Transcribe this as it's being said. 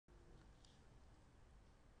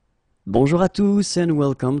Bonjour à tous and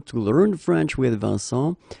welcome to Learn French with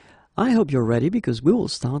Vincent. I hope you're ready because we will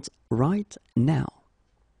start right now.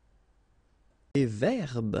 Les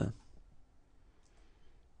verbes.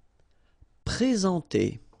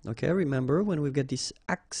 Présenter. Okay, remember when we've got this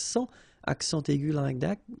accent aigu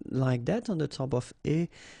like that on the top of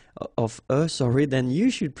sorry, then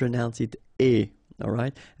you should pronounce it e, all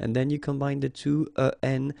right? And then you combine the two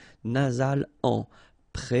en nasal en.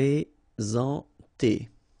 Présenter.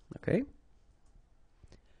 Okay?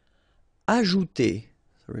 Ajouter.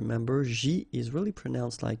 So remember, J is really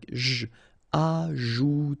pronounced like J.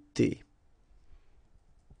 Ajouter.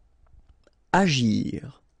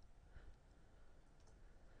 Agir.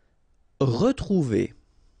 Retrouver.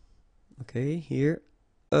 Okay, here,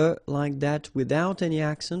 like that without any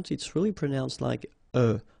accent, it's really pronounced like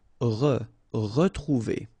retrouver.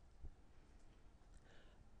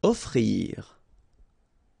 Offrir.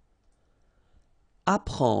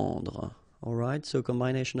 Apprendre. All right, so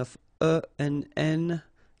combination of and n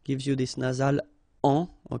gives you this nasal en,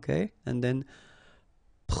 okay, and then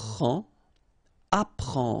prend,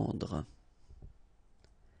 apprendre.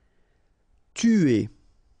 Tuer.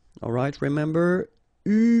 All right, remember,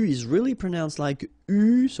 U is really pronounced like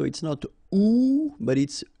U, so it's not OU, but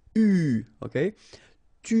it's U, okay?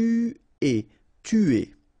 Tuer, tuer.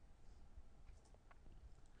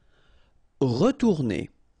 Retourner.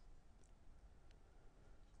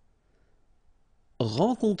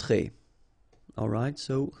 Rencontrer. All right,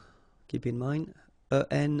 so keep in mind,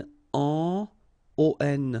 en, on,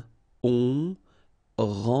 on,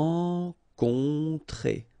 rencontrer.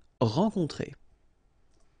 Rencontrer.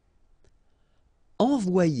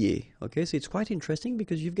 Envoyer. Okay, so it's quite interesting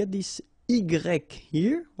because you've got this Y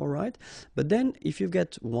here, all right? But then if you've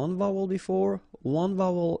got one vowel before, one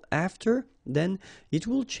vowel after, then it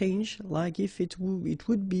will change like if it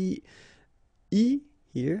would be E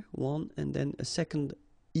here, one, and then a second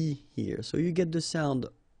E here. So you get the sound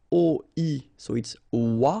O-I, so it's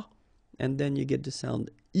wa, and then you get the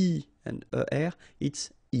sound I and ER, it's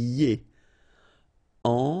ye.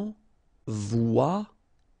 Envoyer.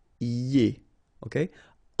 Okay?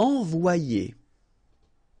 Envoyer.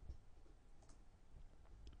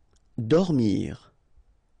 Dormir.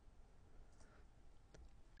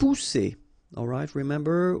 Pousser. All right,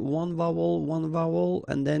 remember one vowel,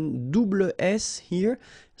 and then double S here.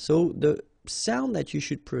 So the sound that you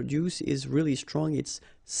should produce is really strong. It's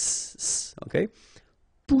s, okay?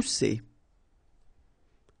 Pousser.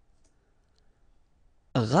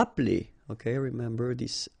 Rappeler. Okay, remember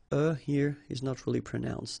this here is not really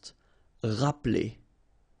pronounced. Rappeler.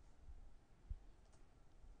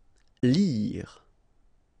 Lire.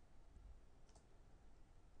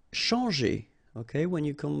 Changer. Okay, when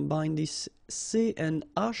you combine this C and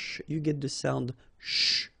H, you get the sound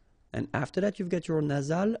sh. And after that, you've got your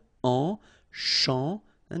nasal en, chan,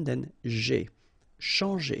 and then g.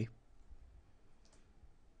 Changer.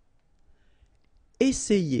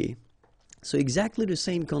 Essayer. So exactly the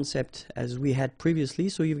same concept as we had previously.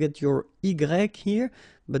 So you've got your Y here,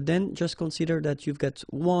 but then just consider that you've got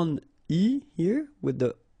one E here with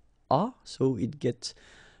the A, so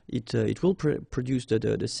it will produce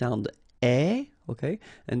the sound E, okay?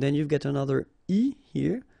 And then you've got another E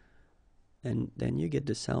here, and then you get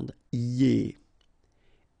the sound ye.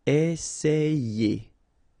 Essayer.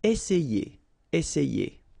 Essayer.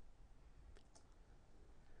 Essayer.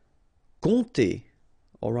 Compter.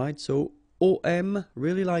 All right, so OM,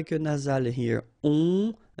 really like a nasal here.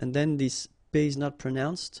 On, and then this P is not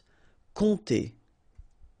pronounced. Compter.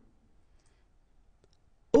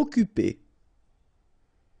 Occuper.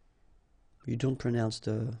 You don't pronounce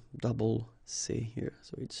the double C here,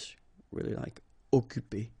 so it's really like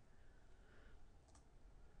occuper.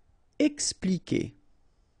 Expliquer.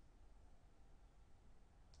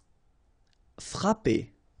 Frapper.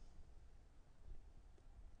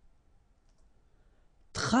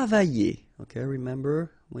 Travailler. Okay,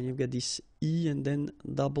 remember when you've got this E and then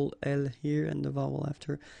double L here and the vowel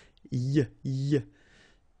after. Y.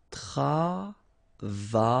 Travailler.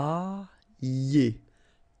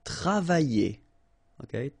 Travailler.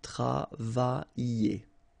 Okay, travailler.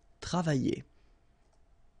 Travailler.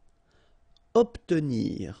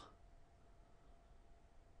 Obtenir.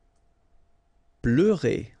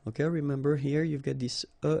 Pleurer. Okay, remember here you've got this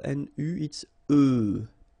E and U, it's E.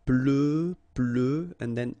 Pleu,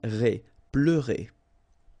 and then ré. Pleurer.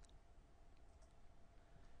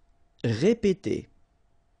 Répéter.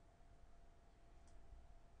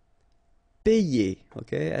 Payer.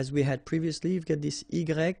 Okay, as we had previously, you've got this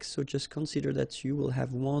Y, so just consider that you will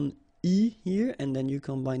have one E here, and then you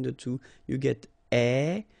combine the two, you get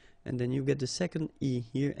E, and then you get the second E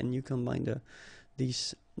here, and you combine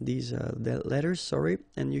these letters, sorry,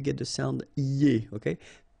 and you get the sound y, okay?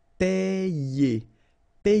 Payer,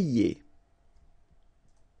 payer.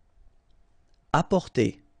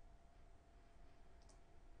 Apporter.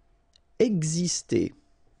 Exister.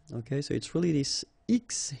 Okay, so it's really this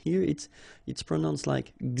X here, it's pronounced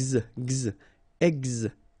like X, X,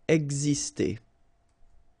 exister.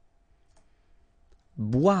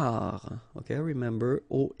 Boire. Okay, remember,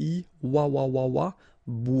 O-I, wa,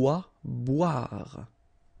 bois, boire.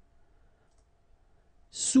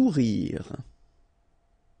 Sourire.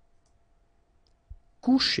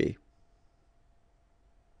 Coucher.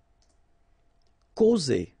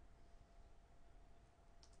 Causer.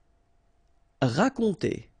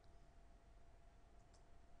 Raconter.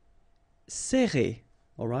 Serrer.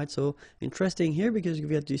 Alright, so interesting here because you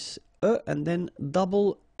get this E and then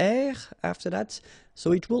double R after that.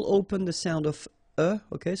 So it will open the sound of E,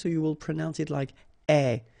 okay? So you will pronounce it like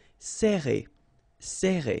E. Serrer.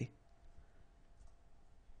 Serrer.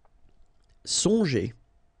 Songer.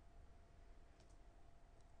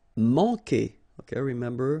 Manquer. Okay,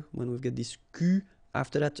 remember when we get this Q,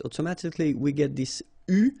 after that automatically we get this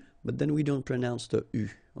U, but then we don't pronounce the U,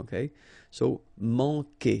 okay? So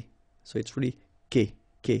manquer. So it's really que.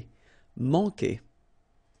 Manquer.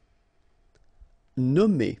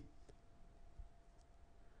 Nommer.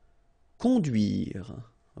 Conduire.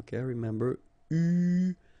 Okay, remember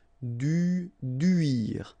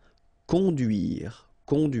duire.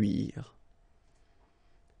 Conduire.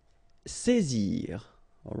 Saisir.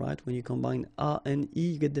 Alright, when you combine A and I,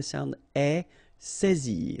 you get the sound E,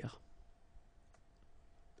 saisir.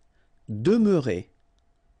 Demeurer.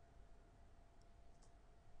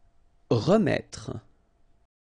 Remettre.